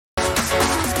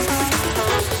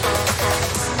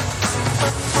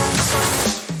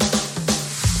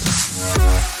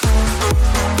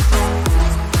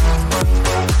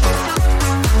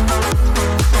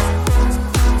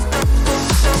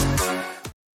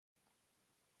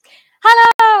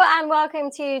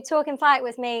welcome to Talk and Fight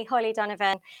with me, Holly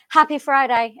Donovan. Happy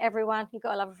Friday, everyone. You've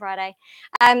got to love a Friday.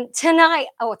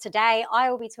 Today, I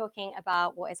will be talking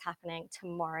about what is happening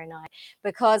tomorrow night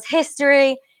because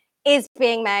history is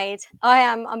being made. I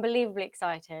am unbelievably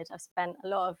excited. I've spent a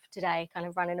lot of today kind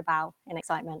of running about in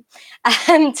excitement.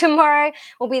 Tomorrow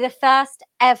will be the first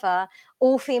ever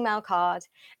all-female card,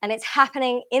 and it's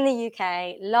happening in the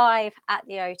UK live at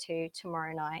the O2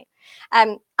 tomorrow night.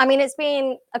 It's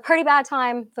been a pretty bad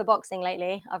time for boxing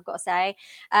lately, I've got to say.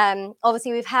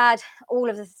 Obviously, we've had all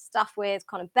of the stuff with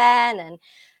Conor Benn and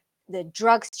the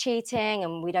drugs cheating,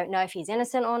 and we don't know if he's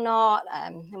innocent or not.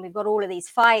 And we've got all of these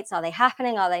fights. Are they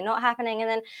happening? Are they not happening? And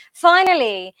then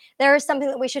finally, there is something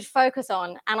that we should focus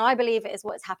on. And I believe it is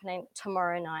what's happening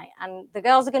tomorrow night. And the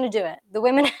girls are going to do it. The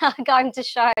women are going to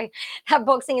show that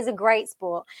boxing is a great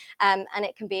sport, and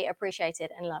it can be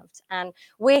appreciated and loved. And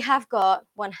we have got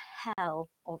one hell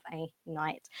of a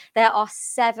night. There are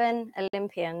 7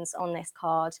 Olympians on this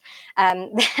card.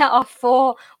 There are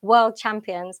 4 world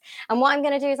champions. And what I'm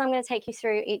going to do is I'm going to take you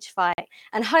through each fight.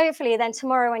 And hopefully then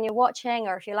tomorrow when you're watching,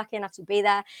 or if you're lucky enough to be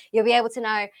there, you'll be able to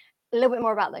know a little bit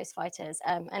more about those fighters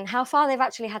and how far they've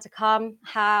actually had to come,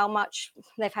 how much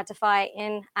they've had to fight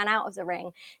in and out of the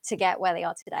ring to get where they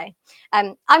are today.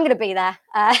 I'm going to be there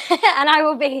and I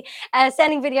will be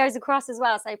sending videos across as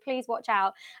well. So please watch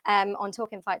out on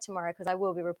Talk and Fight tomorrow, because I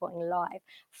will be reporting live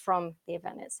from the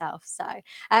event itself. So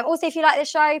also, if you like the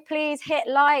show, please hit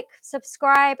like,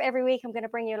 subscribe. Every week I'm going to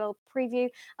bring you a little preview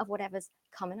of whatever's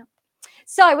coming up.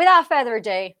 So without further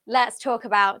ado, let's talk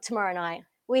about tomorrow night.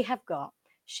 We have got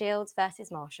Shields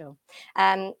versus Marshall.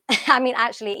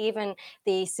 Actually, even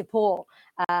the support,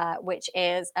 which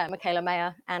is Michaela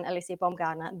Mayer and Alicia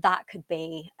Baumgardner, that could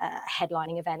be a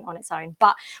headlining event on its own.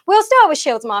 But we'll start with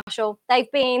Shields Marshall.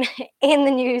 They've been in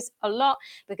the news a lot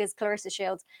because Claressa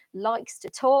Shields likes to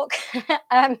talk.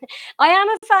 I am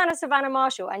a fan of Savannah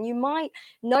Marshall, and you might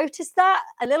notice that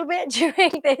a little bit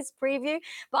during this preview,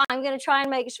 but I'm going to try and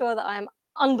make sure that I'm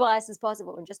unbiased as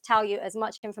possible and just tell you as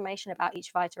much information about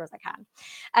each fighter as I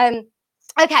can.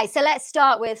 Okay, so let's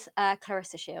start with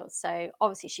Claressa Shields. So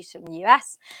obviously she's from the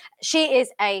US. She is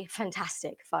a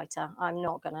fantastic fighter. I'm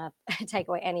not going to take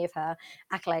away any of her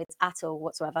accolades at all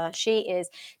whatsoever. She is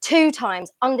 2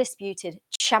 times undisputed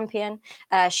champion.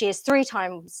 She is 3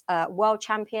 times world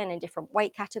champion in different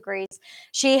weight categories.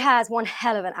 She has one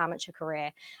hell of an amateur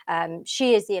career.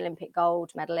 She is the Olympic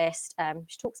gold medalist.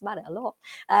 She talks about it a lot,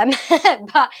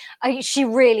 but she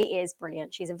really is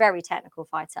brilliant. She's a very technical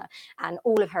fighter, and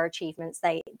all of her achievements,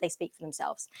 they speak for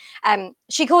themselves.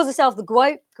 She calls herself the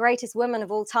GOAT, greatest woman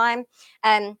of all time.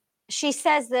 She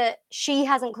says that she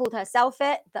hasn't called herself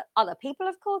it, that other people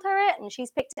have called her it, and she's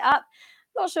picked it up.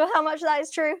 Not sure how much that is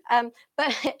true,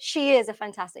 but she is a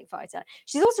fantastic fighter.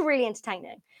 She's also really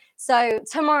entertaining. So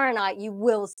tomorrow night, you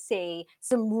will see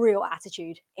some real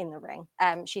attitude in the ring.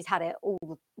 She's had it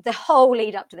all, the whole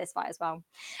lead up to this fight as well.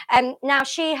 Now,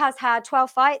 she has had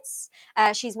 12 fights.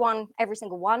 She's won every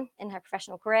single one in her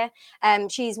professional career.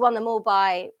 She's won them all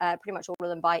by, pretty much all of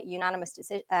them by unanimous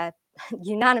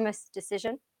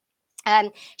decision.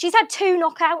 She's had 2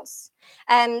 knockouts,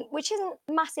 which isn't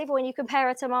massive when you compare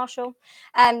her to Marshall,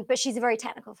 but she's a very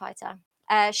technical fighter.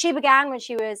 She began when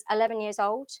she was 11 years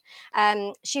old.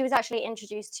 She was actually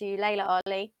introduced to Laila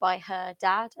Ali by her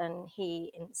dad, and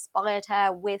he inspired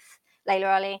her with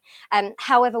Laila Ali.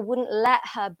 However, wouldn't let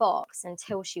her box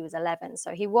until she was 11.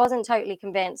 So he wasn't totally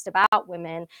convinced about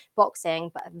women boxing,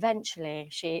 but eventually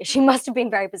she must have been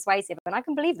very persuasive, and I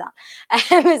can believe that.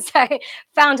 So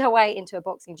found her way into a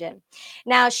boxing gym.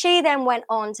 Now, she then went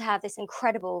on to have this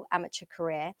incredible amateur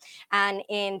career. And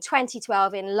in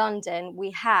 2012 in London,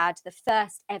 we had the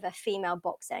first ever female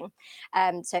boxing.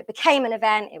 So it became an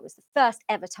event. It was the first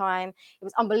ever time. It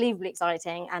was unbelievably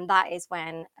exciting. And that is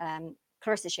when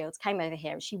Claressa Shields came over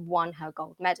here and she won her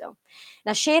gold medal.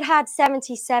 Now, she had had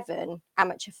 77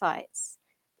 amateur fights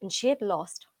and she had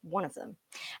lost one of them.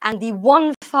 And the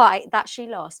one fight that she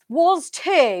lost was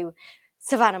to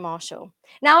Savannah Marshall.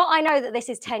 Now, I know that this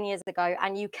is 10 years ago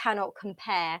and you cannot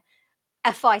compare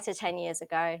a fighter 10 years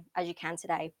ago as you can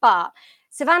today, but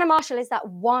Savannah Marshall is that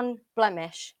one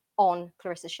blemish on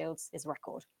Claressa Shields'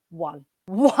 record. One.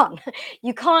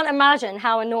 You can't imagine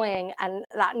how annoying and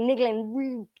that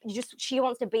niggling, she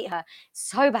wants to beat her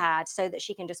so bad so that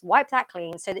she can just wipe that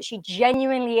clean, so that she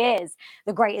genuinely is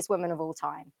the greatest woman of all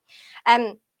time.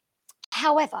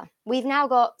 However, we've now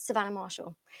got Savannah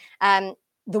Marshall,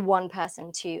 the one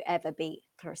person to ever beat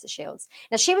Claressa Shields.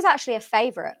 Now, she was actually a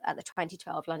favourite at the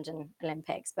 2012 London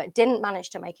Olympics, but didn't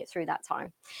manage to make it through that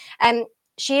time.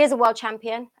 She is a world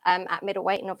champion at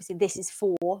middleweight, and obviously this is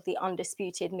for the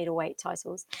undisputed middleweight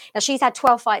titles. Now, she's had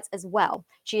 12 fights as well.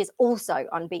 She is also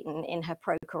unbeaten in her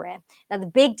pro career. Now, the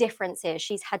big difference is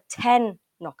she's had 10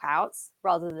 knockouts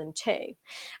rather than 2.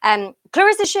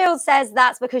 Claressa Shields says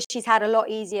that's because she's had a lot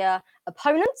easier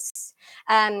opponents.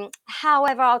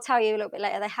 However, I'll tell you a little bit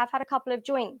later, they have had a couple of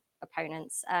joint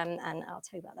opponents, and I'll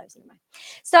tell you about those in a moment.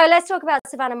 So let's talk about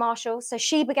Savannah Marshall. So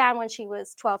she began when she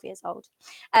was 12 years old.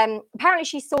 Apparently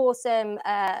she saw some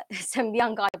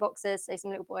young guy boxers, so some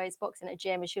little boys boxing at a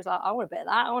gym, and she was like, I want a bit of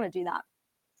that, I want to do that.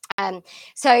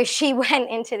 So she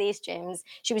went into these gyms.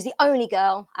 She was the only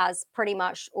girl, as pretty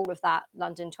much all of that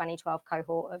London 2012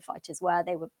 cohort of fighters were.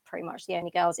 They were pretty much the only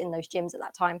girls in those gyms at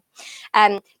that time.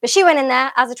 But she went in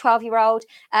there as a 12-year-old,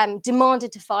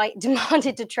 demanded to fight,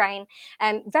 demanded to train.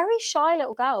 Very shy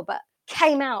little girl, but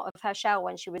came out of her shell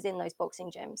when she was in those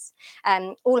boxing gyms.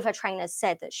 All of her trainers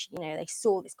said that they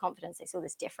saw this confidence, they saw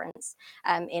this difference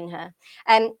in her.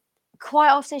 Quite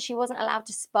often she wasn't allowed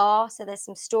to spar, so there's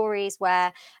some stories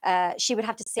where she would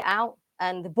have to sit out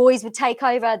and the boys would take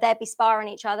over, they'd be sparring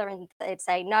each other and they'd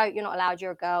say, no, you're not allowed,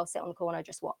 you're a girl, sit on the corner,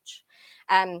 just watch.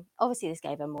 Obviously this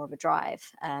gave her more of a drive,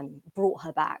 brought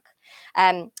her back.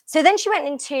 So then she went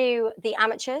into the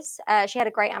amateurs. She had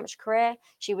a great amateur career.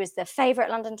 She was the favourite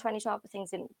at London 2012, but things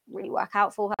didn't really work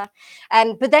out for her.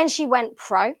 But then she went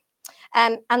pro.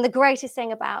 And the greatest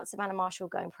thing about Savannah Marshall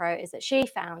going pro is that she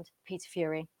found Peter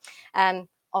Fury.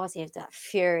 Obviously, it's that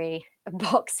Fury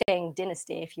boxing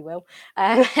dynasty, if you will.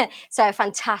 So a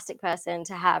fantastic person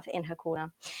to have in her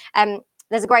corner.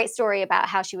 There's a great story about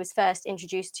how she was first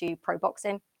introduced to pro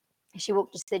boxing. She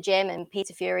walked into the gym and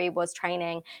Peter Fury was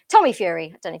training Tommy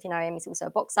Fury. I don't know if you know him. He's also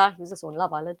a boxer. He was also on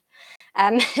Love Island.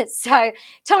 So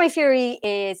Tommy Fury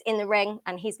is in the ring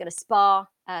and he's going to spar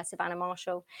Savannah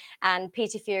Marshall. And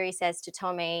Peter Fury says to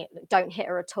Tommy, don't hit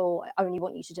her at all. I only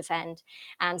want you to defend.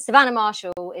 And Savannah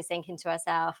Marshall is thinking to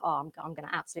herself, oh, I'm going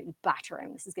to absolutely batter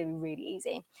him. This is going to be really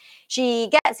easy. She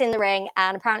gets in the ring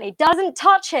and apparently doesn't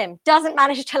touch him, doesn't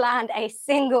manage to land a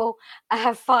single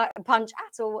punch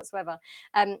at all whatsoever.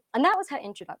 And that was her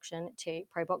introduction to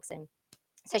pro boxing.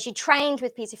 So she trained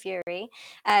with Peter Fury,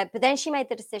 but then she made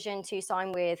the decision to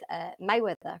sign with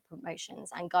Mayweather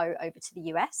Promotions and go over to the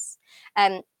US.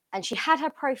 And she had her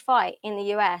pro fight in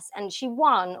the US and she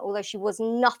won, although she was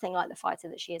nothing like the fighter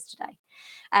that she is today.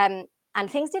 And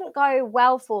things didn't go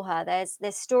well for her.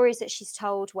 There's stories that she's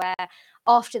told where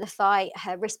after the fight,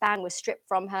 her wristband was stripped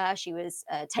from her. She was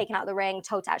taken out of the ring,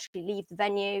 told to actually leave the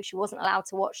venue. She wasn't allowed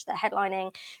to watch the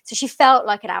headlining. So she felt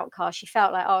like an outcast. She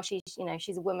felt like, oh,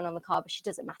 she's a woman on the card, but she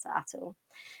doesn't matter at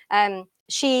all.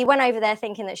 She went over there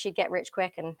thinking that she'd get rich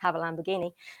quick and have a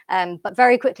Lamborghini, but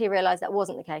very quickly realized that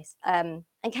wasn't the case, and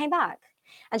came back.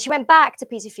 And she went back to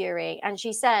Peter Fury and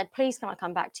she said, please, can I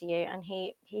come back to you? And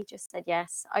he just said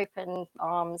yes, open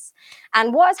arms.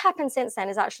 And what has happened since then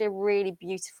is actually a really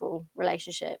beautiful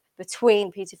relationship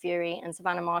between Peter Fury and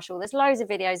Savannah Marshall. There's loads of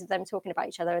videos of them talking about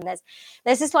each other. And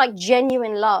there's this like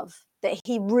genuine love that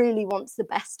he really wants the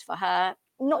best for her,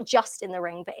 not just in the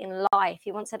ring, but in life.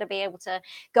 He wants her to be able to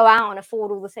go out and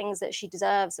afford all the things that she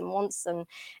deserves and wants. And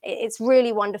it's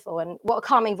really wonderful. And what a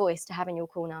calming voice to have in your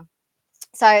corner.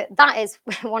 So that is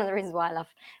one of the reasons why I love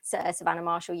Savannah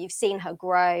Marshall. You've seen her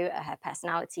grow, her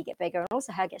personality get bigger, and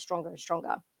also her get stronger and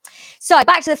stronger. So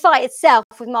back to the fight itself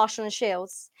with Marshall and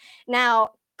Shields.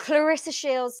 Now, Claressa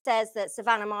Shields says that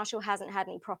Savannah Marshall hasn't had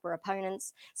any proper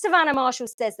opponents. Savannah Marshall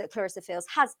says that Claressa Shields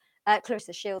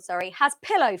has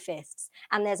pillow fists,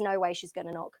 and there's no way she's going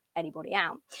to knock anybody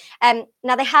out.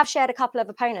 Now, they have shared a couple of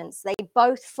opponents. They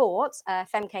both fought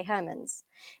Femke Hermans.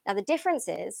 Now, the difference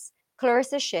is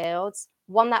Claressa Shields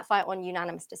won that fight on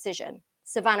unanimous decision.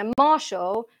 Savannah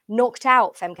Marshall knocked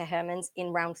out Femke Hermans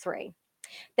in round 3.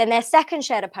 Then their second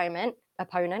shared opponent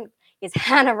is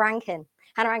Hannah Rankin.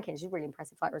 Hannah Rankin is a really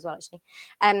impressive fighter as well, actually.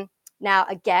 Now,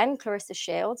 again, Claressa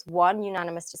Shields won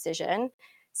unanimous decision.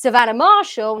 Savannah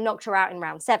Marshall knocked her out in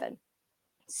round 7.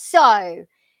 So,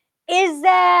 is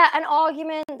there an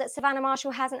argument that Savannah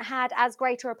Marshall hasn't had as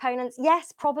greater opponents?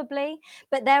 Yes, probably.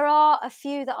 But there are a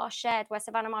few that are shared where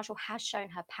Savannah Marshall has shown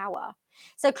her power.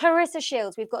 So Claressa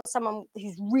Shields, we've got someone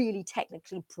who's really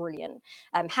technically brilliant,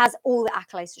 has all the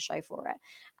accolades to show for it.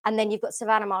 And then you've got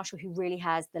Savannah Marshall, who really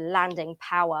has the landing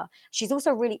power. She's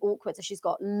also really awkward, so she's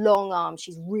got long arms.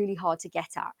 She's really hard to get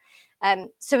at.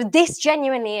 So this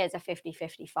genuinely is a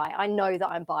 50-50 fight. I know that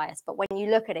I'm biased, but when you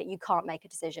look at it, you can't make a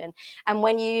decision. And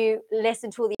when you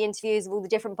listen to all the interviews of all the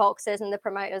different boxers and the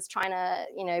promoters trying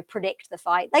to, predict the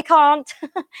fight, they can't.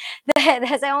 They're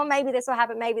saying, oh, maybe this will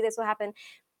happen, maybe this will happen.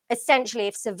 essentially,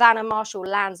 if Savannah Marshall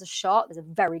lands a shot, there's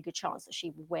a very good chance that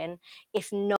she will win.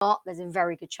 If not, there's a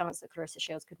very good chance that Claressa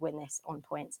Shields could win this on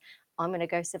points. I'm going to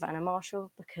go Savannah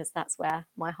Marshall because that's where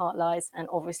my heart lies. And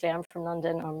obviously, I'm from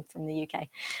London. I'm from the UK.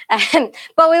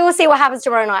 But we will see what happens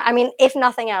tomorrow night. I mean, if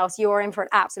nothing else, you're in for an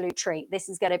absolute treat. This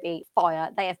is going to be fire.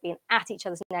 They have been at each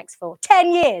other's necks for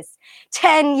 10 years.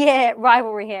 10-year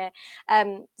rivalry here.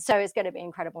 So it's going to be an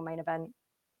incredible main event.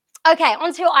 Okay,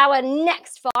 on to our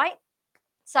next fight.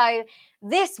 So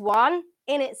this one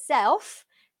in itself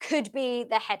could be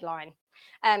the headline.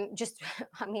 I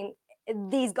mean,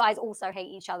 these guys also hate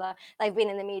each other. They've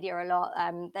been in the media a lot.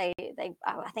 I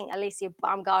think Alicia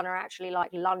Baumgardner actually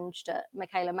lunged at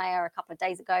Mikaela Mayer a couple of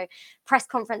days ago. Press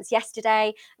conference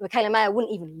yesterday, Mikaela Mayer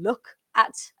wouldn't even look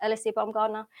at Alicia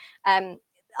Baumgardner.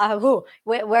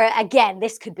 Where again,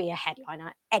 this could be a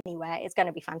headliner anywhere. It's going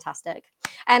to be fantastic.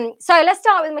 So let's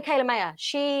start with Mikaela Mayer.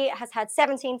 She has had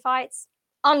 17 fights,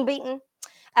 unbeaten.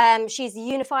 She's the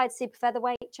unified super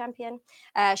featherweight champion.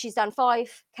 She's done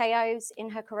 5 KOs in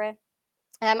her career.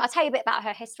 I'll tell you a bit about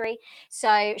her history.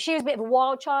 So she was a bit of a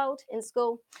wild child in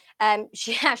school.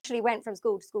 She actually went from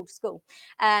school to school to school.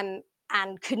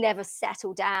 And could never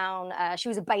settle down. She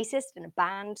was a bassist in a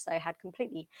band, so had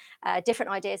completely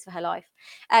different ideas for her life.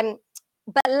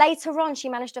 But later on, she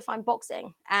managed to find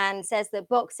boxing and says that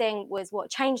boxing was what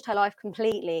changed her life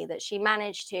completely, that she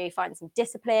managed to find some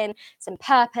discipline, some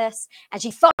purpose, and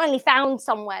she finally found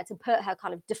somewhere to put her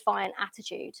kind of defiant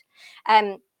attitude.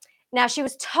 Now, she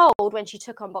was told when she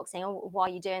took on boxing, oh, why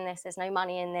are you doing this? There's no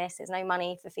money in this. There's no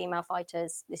money for female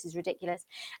fighters. This is ridiculous.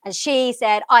 And she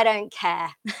said, I don't care.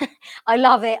 I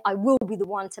love it. I will be the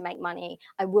one to make money.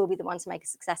 I will be the one to make a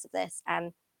success of this.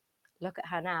 And look at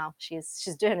her now. She's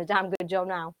doing a damn good job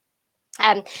now.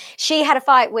 She had a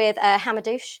fight with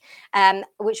Hamadouche,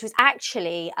 which was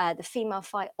actually the female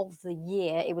fight of the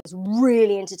year. It was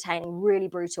really entertaining, really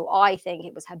brutal. I think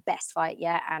it was her best fight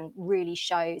yet, and really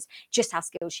shows just how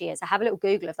skilled she is. So have a little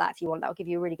Google of that if you want. That'll give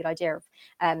you a really good idea of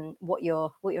what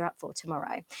you're up for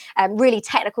tomorrow. Really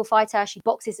technical fighter. She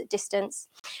boxes at distance.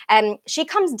 She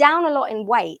comes down a lot in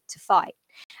weight to fight.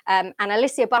 And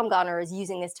Alicia Baumgardner is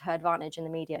using this to her advantage in the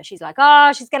media. She's like,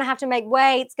 oh, she's going to have to make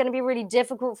weight. It's going to be really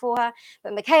difficult for her.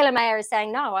 But Mikaela Mayer is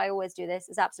saying, no, I always do this.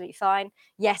 It's absolutely fine.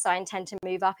 Yes, I intend to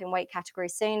move up in weight category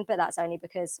soon, but that's only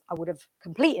because I would have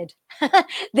completed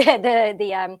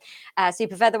the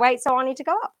super featherweight, so I need to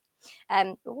go up.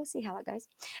 But we'll see how that goes.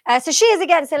 So she is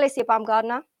against Alicia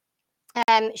Baumgardner.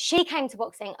 She came to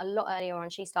boxing a lot earlier on.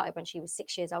 She started when she was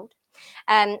 6 years old.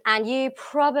 And you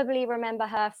probably remember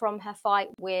her from her fight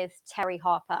with Terri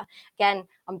Harper. Again,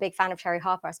 I'm a big fan of Terri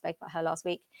Harper. I spoke about her last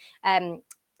week.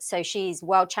 So she's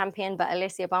world champion, but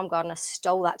Alicia Baumgardner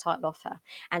stole that title off her.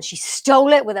 And she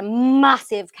stole it with a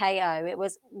massive KO. It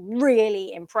was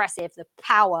really impressive, the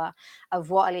power of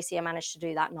what Alicia managed to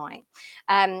do that night.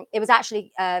 It was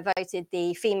actually voted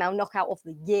the female knockout of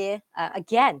the year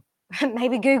again.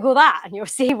 Maybe Google that and you'll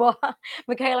see what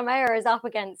Mikaela Mayer is up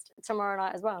against tomorrow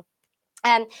night as well.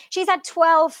 She's had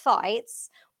 12 fights.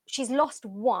 She's lost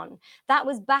 1. That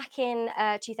was back in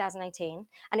 2018,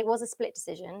 and it was a split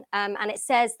decision. And it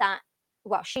says that,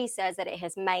 well, she says that it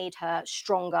has made her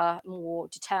stronger, more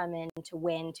determined to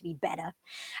win, to be better.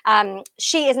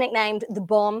 She is nicknamed the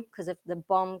Bomb because of the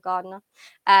Baumgardner.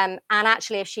 And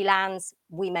actually, if she lands,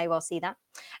 we may well see that.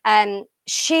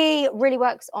 She really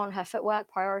works on her footwork,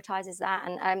 prioritizes that.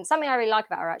 And something I really like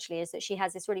about her actually is that she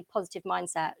has this really positive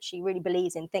mindset. She really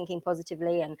believes in thinking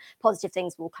positively, and positive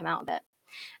things will come out of it.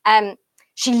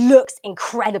 She looks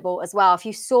incredible as well. If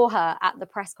you saw her at the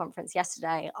press conference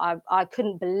yesterday, I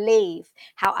couldn't believe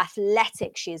how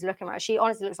athletic she is looking right. She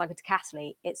honestly looks like a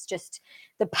decathlete. It's just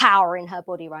the power in her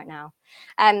body right now.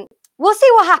 We'll see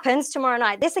what happens tomorrow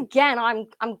night. This, again, I'm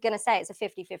going to say it's a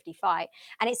 50-50 fight.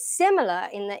 And it's similar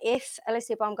in that if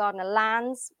Alicia Baumgardner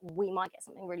lands, we might get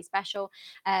something really special.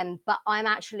 But I'm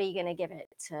actually going to give it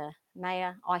to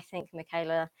Mayer. I think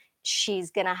Mikaela,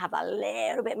 she's going to have a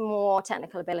little bit more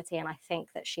technical ability, and I think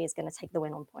that she is going to take the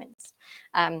win on points.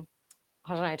 I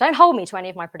don't know. Don't hold me to any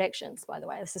of my predictions, by the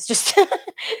way. This is just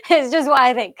it's just what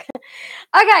I think.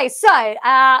 Okay, so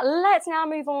let's now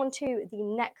move on to the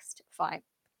next fight.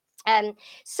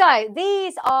 So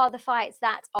these are the fights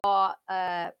that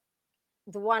are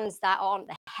the ones that aren't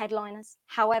the headliners.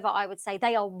 However, I would say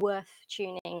they are worth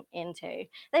tuning into.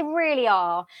 They really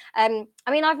are. I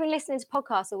mean, I've been listening to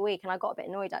podcasts all week, and I got a bit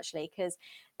annoyed actually because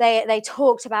they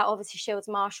talked about obviously Shields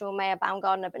Marshall, Maya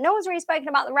Baumgardner, but no one's really spoken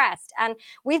about the rest. And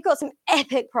we've got some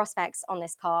epic prospects on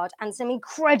this card and some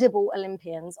incredible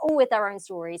Olympians, all with their own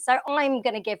stories. So I'm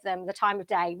going to give them the time of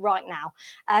day right now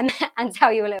and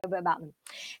tell you a little bit about them.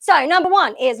 So number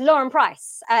one is Lauren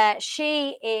Price.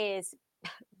 She is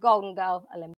Golden Girl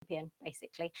Olympian,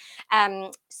 basically.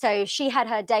 So she had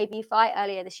her debut fight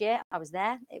earlier this year. I was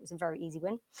there. It was a very easy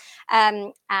win.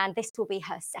 And this will be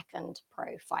her second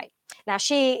pro fight. Now,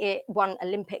 she won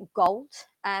Olympic gold,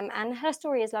 and her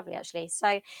story is lovely, actually.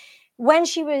 So when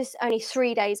she was only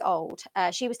 3 days old,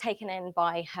 she was taken in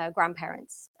by her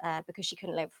grandparents because she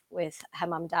couldn't live with her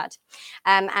mum and dad.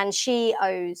 And she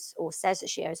owes, or says that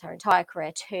she owes her entire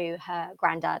career to her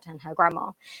granddad and her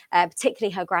grandma,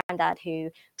 particularly her granddad, who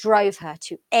drove her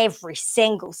to every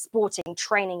single sporting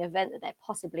training event that there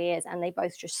possibly is. And they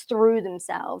both just threw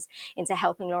themselves into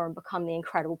helping Lauren become the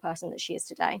incredible person that she is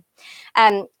today.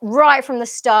 Right from the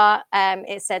start,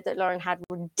 it said that Lauren had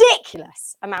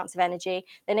ridiculous amounts of energy.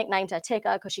 They nicknamed her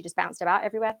Tigger because she just bounced about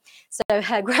everywhere. So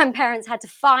her grandparents had to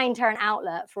find her an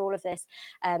outlet for all of this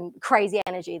crazy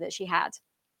energy that she had.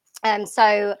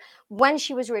 So when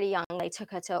she was really young, they took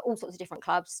her to all sorts of different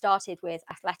clubs, started with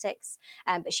athletics,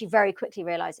 but she very quickly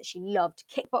realized that she loved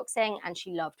kickboxing and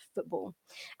she loved football.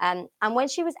 And when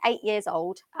she was 8 years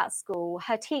old at school,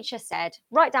 her teacher said,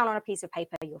 write down on a piece of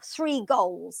paper your 3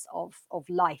 goals of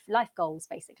life goals,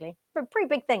 basically. A pretty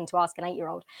big thing to ask an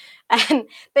 8-year-old.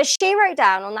 But she wrote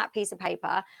down on that piece of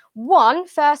paper, 1,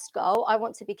 first goal, I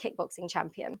want to be kickboxing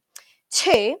champion.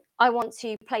 2, I want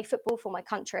to play football for my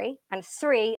country. And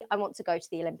 3, I want to go to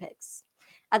the Olympics.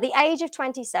 At the age of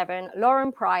 27,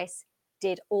 Lauren Price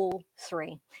did all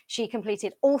 3. She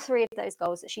completed all 3 of those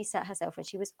goals that she set herself when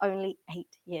she was only 8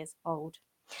 years old.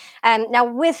 Now,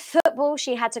 with football,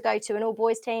 she had to go to an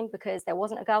all-boys team because there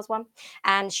wasn't a girls' one.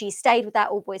 And she stayed with that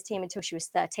all-boys team until she was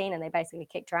 13, and they basically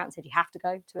kicked her out and said, you have to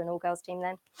go to an all-girls team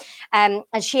then. And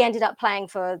she ended up playing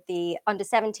for the under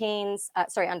 16s,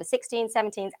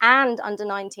 17s, and under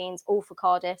 19s, all for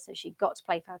Cardiff. So she got to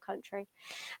play for her country.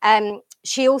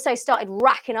 She also started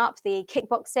racking up the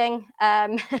kickboxing.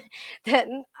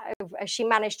 She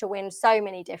managed to win so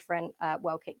many different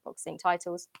world kickboxing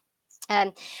titles.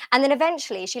 And then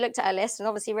eventually she looked at her list and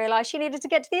obviously realized she needed to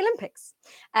get to the Olympics.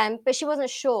 But she wasn't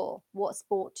sure what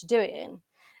sport to do it in.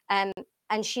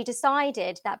 And she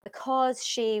decided that because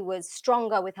she was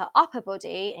stronger with her upper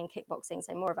body in kickboxing,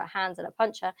 so more of her hands and a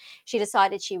puncher, she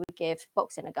decided she would give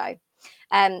boxing a go.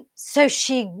 So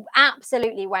she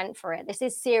absolutely went for it. This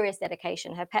is serious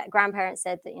dedication. Her grandparents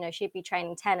said that, she'd be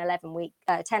training 10, 11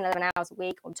 hours a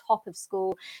week on top of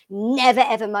school, never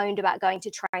ever moaned about going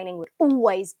to training, would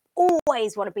always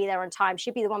want to be there on time.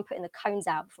 She'd be the one putting the cones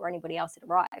out before anybody else had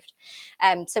arrived.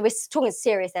 So we're talking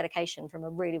serious dedication from a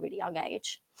really, really young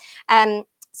age.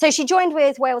 So she joined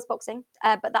with Wales Boxing,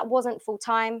 but that wasn't full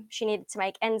time. She needed to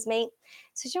make ends meet.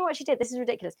 So do you know what she did? This is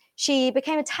ridiculous. She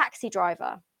became a taxi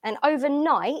driver. And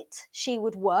overnight, she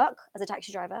would work as a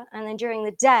taxi driver. And then during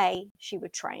the day, she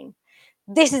would train.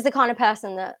 This is the kind of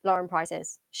person that Lauren Price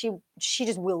is. She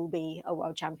just will be a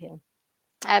world champion.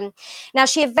 Now,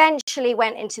 she eventually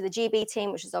went into the GB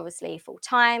team, which is obviously full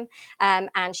time,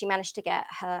 and she managed to get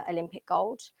her Olympic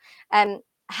gold.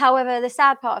 However, the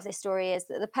sad part of this story is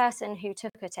that the person who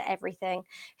took her to everything,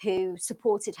 who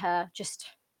supported her just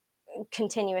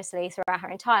continuously throughout her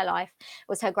entire life,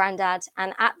 was her granddad.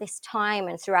 And at this time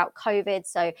and throughout COVID,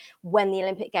 so when the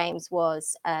Olympic Games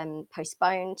was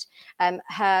postponed,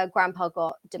 her grandpa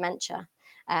got dementia.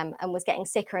 And was getting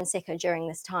sicker and sicker during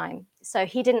this time. So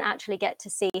he didn't actually get to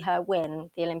see her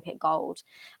win the Olympic gold.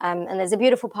 And there's a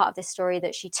beautiful part of this story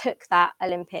that she took that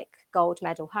Olympic gold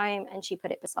medal home and she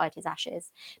put it beside his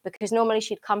ashes, because normally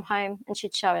she'd come home and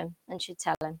she'd show him and she'd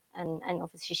tell him. And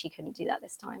obviously she couldn't do that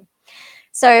this time.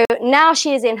 So now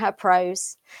she is in her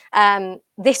pros.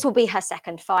 This will be her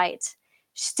second fight.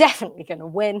 She's definitely going to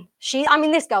win.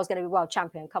 This girl's going to be world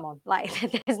champion. Come on.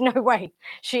 There's no way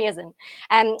she isn't.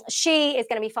 She is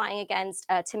going to be fighting against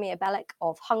Timea Belek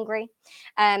of Hungary.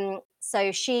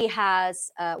 So she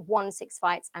has won 6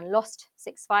 fights and lost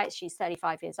 6 fights. She's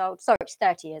 35 years old. Sorry, she's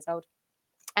 30 years old.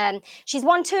 She's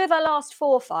won 2 of her last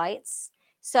 4 fights.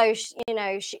 So,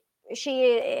 she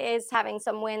is having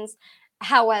some wins.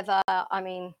 However,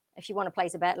 if you want to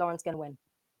place a bet, Lauren's going to win.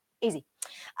 Easy.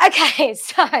 Okay,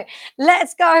 so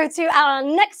let's go to our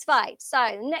next fight.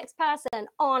 So the next person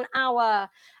on our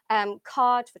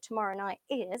card for tomorrow night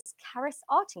is Karis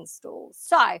Artingstall.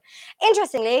 So,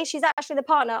 interestingly, she's actually the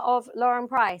partner of Lauren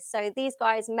Price. So these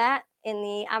guys met in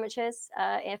the amateurs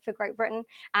for Great Britain,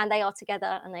 and they are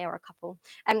together and they are a couple.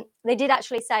 They did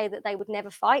actually say that they would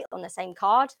never fight on the same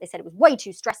card. They said it was way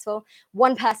too stressful.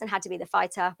 One person had to be the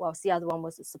fighter, whilst the other one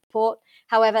was the support.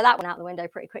 However, that went out the window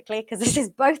pretty quickly because this is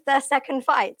both their second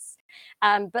fights.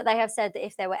 But they have said that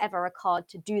if there were ever a card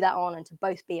to do that on and to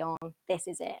both be on, this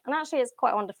is it. And actually, it's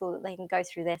quite wonderful that they can go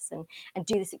through this and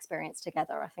do this experience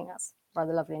together. I think that's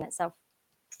rather lovely in itself.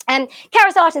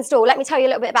 Karis Artingstall, let me tell you a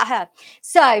little bit about her.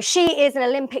 So she is an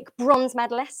Olympic bronze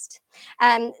medalist,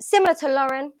 similar to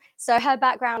Lauren. So her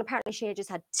background, apparently she just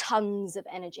had tons of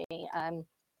energy. And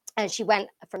she went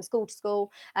from school to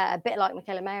school, a bit like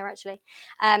Michaela Mayer, actually,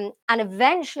 and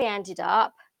eventually ended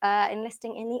up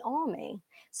enlisting in the army.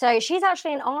 So she's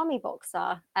actually an army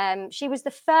boxer. She was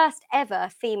the first ever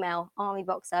female army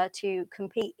boxer to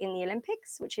compete in the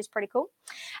Olympics, which is pretty cool.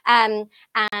 And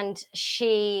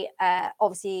she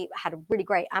obviously had a really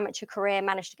great amateur career,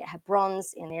 managed to get her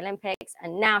bronze in the Olympics,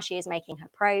 and now she is making her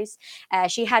pros.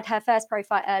 She had her first pro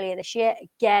fight earlier this year.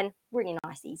 Again, really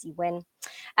nice, easy win.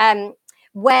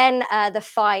 When the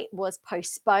fight was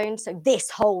postponed, so this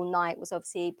whole night was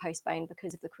obviously postponed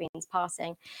because of the Queen's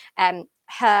passing,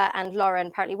 her and Lauren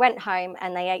apparently went home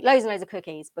and they ate loads and loads of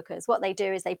cookies, because what they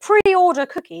do is they pre-order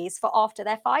cookies for after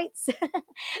their fights.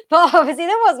 But obviously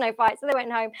there was no fight, so they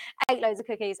went home, ate loads of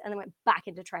cookies, and then went back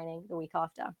into training the week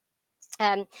after.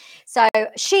 So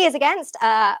she is against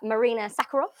Marina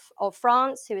Sakharov of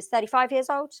France, who is 35 years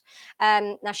old.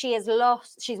 Now she's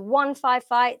won 5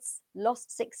 fights,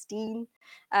 lost 16.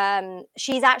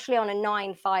 She's actually on a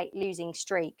 9-fight losing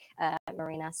streak,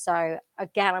 Marina. So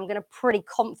again, I'm going to pretty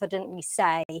confidently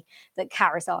say that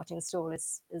Karis Artingstall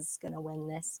is going to win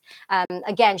this.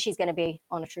 Again, she's going to be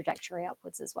on a trajectory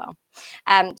upwards as well.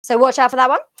 So watch out for that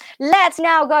one. Let's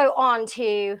now go on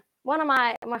to one of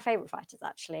my favorite fighters,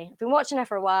 actually. I've been watching her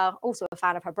for a while, also a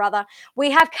fan of her brother. We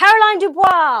have Caroline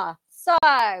Dubois. So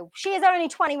she is only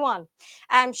 21.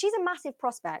 She's a massive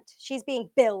prospect. She's being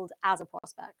billed as a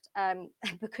prospect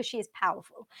because she is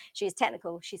powerful. She is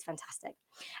technical. She's fantastic.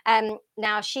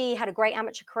 Now, she had a great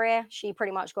amateur career. She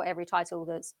pretty much got every title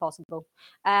that's possible.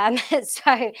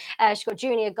 So she got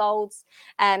junior golds.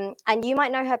 And you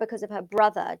might know her because of her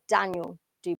brother, Daniel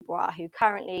Dubois, who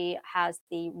currently has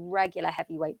the regular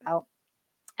heavyweight belt.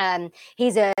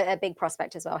 He's a big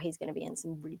prospect as well. He's going to be in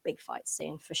some really big fights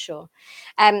soon for sure.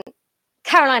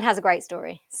 Caroline has a great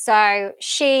story. So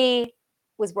she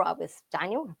was brought up with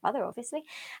Daniel, her brother, obviously,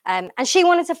 and she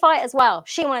wanted to fight as well.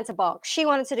 She wanted to box. She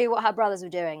wanted to do what her brothers were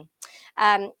doing.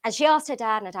 And she asked her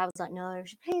dad, and her dad was like, no,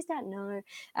 please, Dad,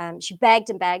 no. She begged,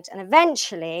 and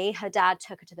eventually her dad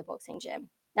took her to the boxing gym.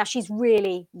 Now, she's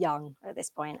really young at this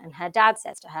point, and her dad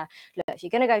says to her, look, if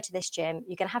you're going to go to this gym,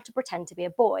 you're going to have to pretend to be a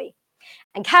boy.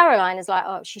 And Caroline is like,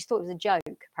 oh, she thought it was a joke,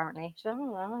 apparently. She's like,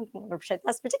 oh,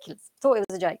 that's ridiculous. Thought it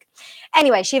was a joke.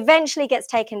 Anyway, she eventually gets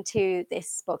taken to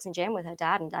this boxing gym with her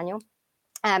dad and Daniel.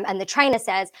 And the trainer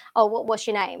says, oh, what's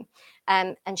your name?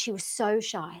 And she was so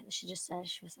shy that she just said,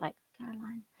 she was like,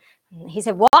 Caroline. And he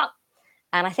said, what?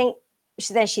 And I think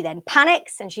she then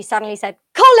panics and she suddenly said,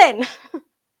 Colin.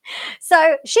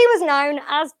 So she was known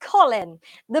as Colin,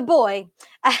 the boy,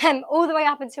 all the way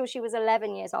up until she was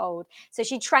 11 years old. So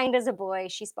she trained as a boy,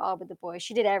 she sparred with the boys,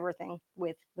 she did everything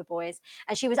with the boys,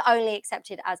 and she was only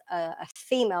accepted as a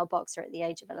female boxer at the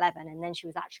age of 11, and then she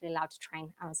was actually allowed to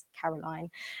train as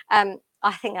Caroline.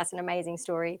 I think that's an amazing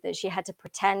story that she had to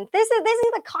pretend. This is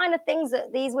the kind of things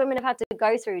that these women have had to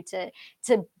go through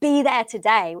to be there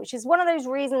today, which is one of those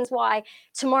reasons why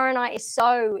tomorrow night is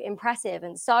so impressive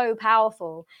and so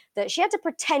powerful, that she had to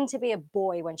pretend to be a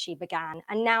boy when she began,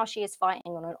 and now she is fighting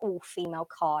on an all-female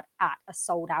card at a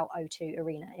sold-out O2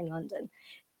 Arena in London.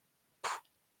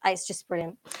 It's just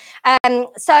brilliant.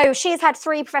 So she's had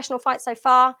 3 professional fights so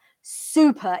far.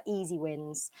 Super easy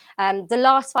wins. The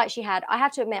last fight she had, I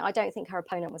have to admit, I don't think her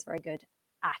opponent was very good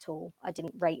at all. I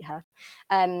didn't rate her.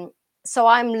 So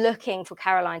I'm looking for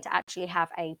Caroline to actually have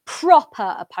a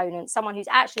proper opponent, someone who's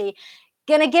actually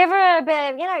going to give her a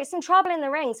bit of, some trouble in the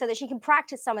ring so that she can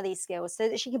practice some of these skills, so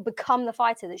that she can become the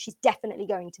fighter that she's definitely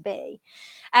going to be.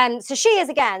 So she is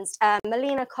against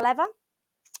Melina Koleva.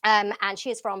 And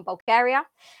she is from Bulgaria.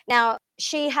 Now,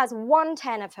 she has won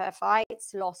 10 of her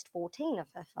fights, lost 14 of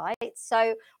her fights. So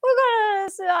we've got a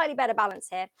slightly better balance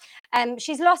here.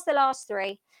 She's lost the last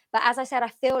 3. But as I said, I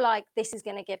feel like this is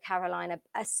going to give Caroline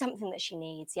something that she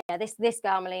needs. Yeah, this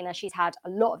girl, Melina, she's had a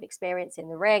lot of experience in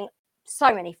the ring,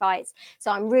 so many fights. So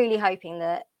I'm really hoping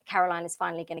that Caroline is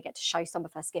finally going to get to show some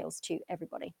of her skills to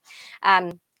everybody.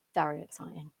 Very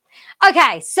exciting.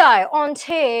 Okay, so on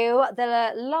to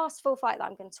the last full fight that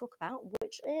I'm going to talk about,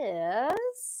 which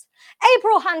is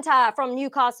April Hunter from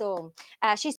Newcastle.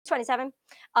 She's 27.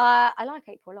 I like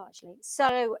April a lot, actually.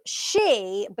 So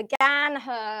she began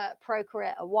her pro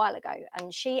career a while ago,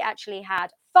 and she actually had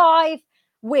 5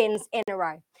 wins in a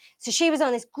row. So she was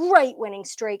on this great winning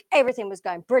streak. Everything was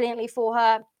going brilliantly for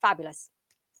her. Fabulous.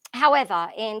 However,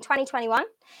 in 2021,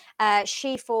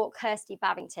 she fought Kirsty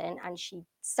Babington and she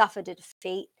suffered a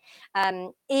defeat.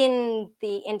 In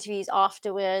the interviews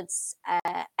afterwards,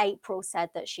 April said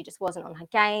that she just wasn't on her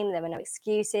game. There were no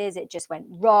excuses. It just went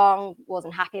wrong,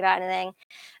 wasn't happy about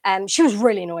anything. She was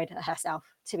really annoyed at herself,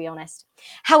 to be honest.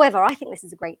 However, I think this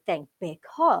is a great thing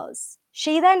because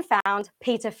she then found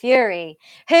Peter Fury,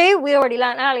 who we already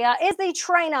learned earlier is the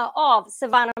trainer of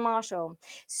Savannah Marshall.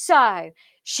 So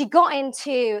she got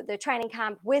into the training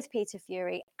camp with Peter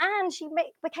Fury and she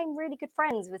became really good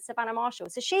friends with Savannah Marshall.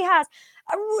 So she has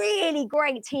a really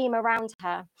great team around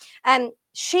her.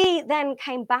 She then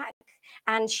came back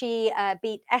and she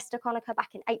beat Esther Conacher back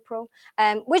in April,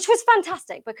 which was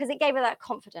fantastic because it gave her that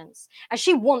confidence. And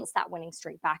she wants that winning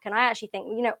streak back. And I actually think,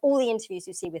 you know, all the interviews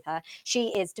you see with her, she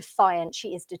is defiant,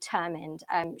 she is determined,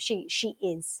 she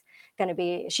is going to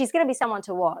be, she's going to be someone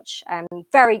to watch.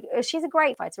 She's a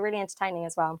great fighter, really entertaining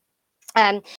as well.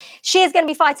 She is going to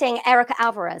be fighting Erica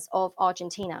Alvarez of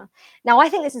Argentina. Now, I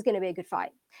think this is going to be a good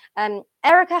fight.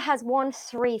 Erica has won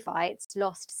 3 fights,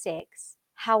 lost 6.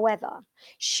 However,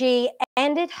 she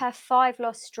ended her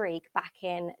 5-loss streak back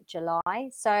in July.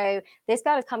 So this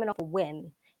girl is coming off a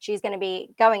win. She's going to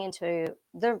be going into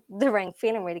the ring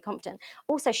feeling really confident.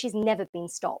 Also, she's never been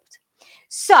stopped.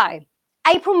 So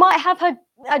April might have her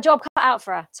job cut out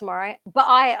for her tomorrow, but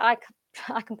I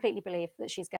completely believe that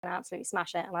she's going to absolutely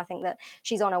smash it. And I think that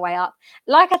she's on her way up.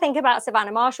 Like I think about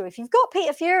Savannah Marshall, if you've got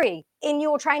Peter Fury in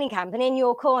your training camp and in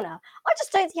your corner, I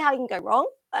just don't see how you can go wrong.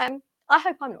 I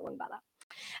hope I'm not wrong about that.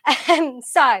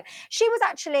 So she was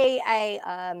actually a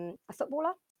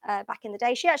footballer back in the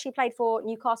day. She actually played for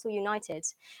Newcastle United,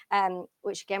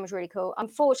 which again was really cool.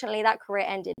 Unfortunately, that career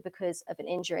ended because of an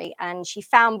injury and she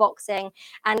found boxing.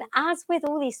 And as with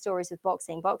all these stories with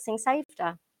boxing, boxing saved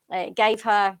her. It gave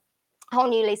her a whole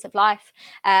new lease of life,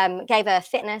 gave her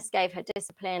fitness, gave her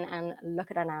discipline, and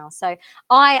look at her now. So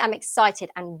I am excited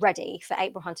and ready for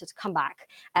April Hunter to come back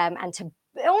and to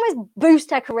almost boost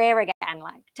her career again,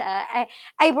 like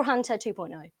April Hunter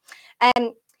 2.0. I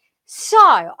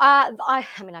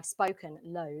mean, I've spoken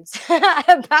loads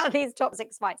about these top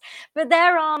 6 fights, but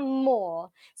there are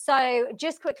more. So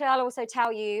just quickly, I'll also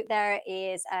tell you there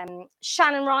is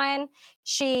Shannon Ryan.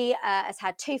 She has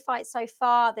had 2 fights so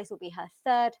far. This will be her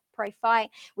 3rd pro fight.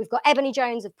 We've got Ebony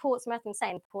Jones of Portsmouth. I'm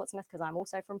saying Portsmouth because I'm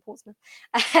also from Portsmouth.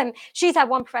 She's had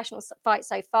 1 professional fight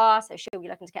so far, so she'll be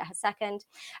looking to get her 2nd.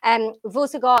 We've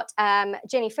also got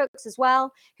Jenny Fuchs as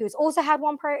well, who's also had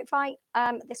 1 pro fight.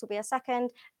 This will be her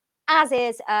 2nd. As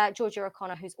is Georgia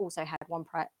O'Connor, who's also had 1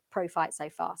 pro fight so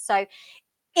far. So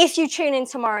if you tune in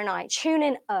tomorrow night, tune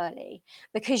in early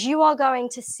because you are going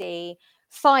to see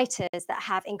fighters that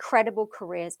have incredible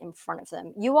careers in front of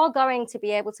them. You are going to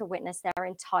be able to witness their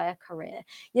entire career.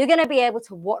 You're going to be able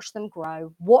to watch them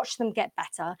grow, watch them get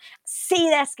better, see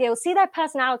their skills, see their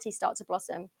personality start to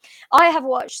blossom. I have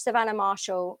watched Savannah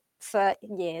Marshall for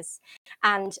years,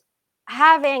 and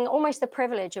having almost the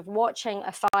privilege of watching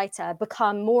a fighter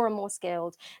become more and more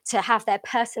skilled, to have their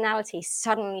personality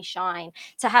suddenly shine,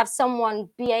 to have someone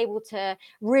be able to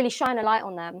really shine a light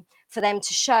on them, for them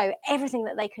to show everything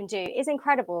that they can do is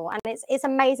incredible. And it's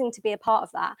amazing to be a part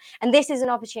of that. And this is an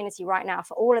opportunity right now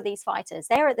for all of these fighters.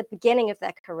 They're at the beginning of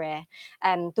their career,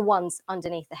 the ones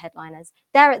underneath the headliners.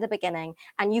 They're at the beginning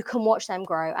and you can watch them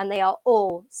grow, and they are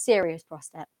all serious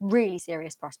prospects, really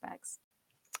serious prospects.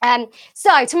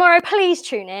 So tomorrow, please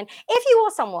tune in. If you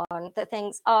are someone that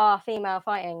thinks, female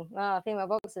fighting, female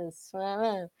boxers,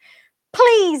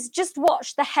 please just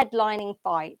watch the headlining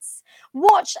fights.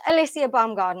 Watch Alicia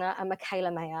Baumgardner and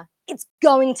Michaela Mayer. It's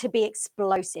going to be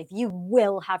explosive. You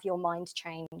will have your mind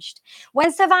changed.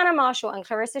 When Savannah Marshall and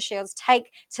Claressa Shields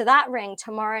take to that ring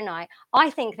tomorrow night, I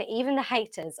think that even the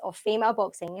haters of female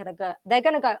boxing, they're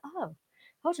going to go, oh,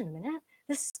 hold on a minute.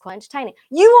 This is quite entertaining.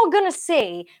 You are going to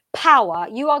see power.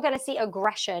 You are going to see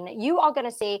aggression. You are going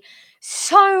to see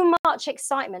so much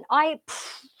excitement. I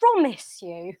promise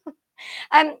you.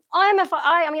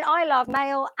 I love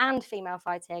male and female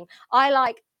fighting. I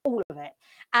like all of it.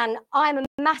 And I'm a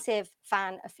massive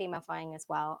fan of female fighting as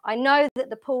well. I know that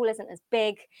the pool isn't as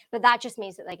big, but that just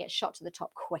means that they get shot to the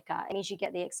top quicker. It means you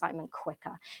get the excitement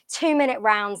quicker. 2-minute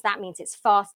rounds, that means it's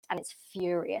fast and it's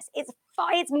furious. It's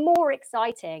more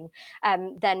exciting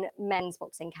than men's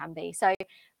boxing can be. So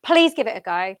Please give it a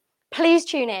go. Please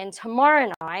tune in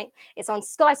tomorrow night. It's on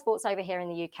Sky Sports over here in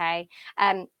the UK.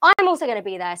 I'm also going to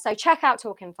be there, so check out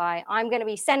Talking Fight. I'm going to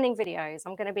be sending videos.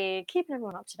 I'm going to be keeping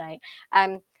everyone up to date.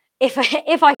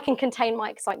 If I can contain my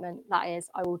excitement, that is,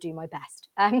 I will do my best.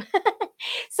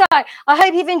 So I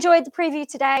hope you've enjoyed the preview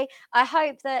today. I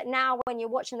hope that now when you're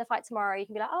watching the fight tomorrow, you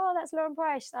can be like, oh, that's Lauren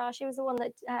Price. She was the one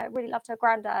that really loved her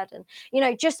granddad. And, you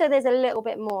know, just so there's a little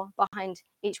bit more behind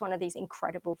each one of these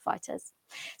incredible fighters.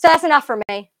 So that's enough from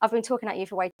me. I've been talking at you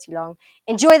for way too long.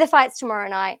 Enjoy the fights tomorrow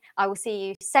night. I will see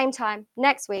you same time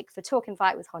next week for Talking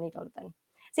Fight with Honey Donovan.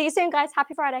 See you soon, guys.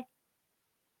 Happy Friday.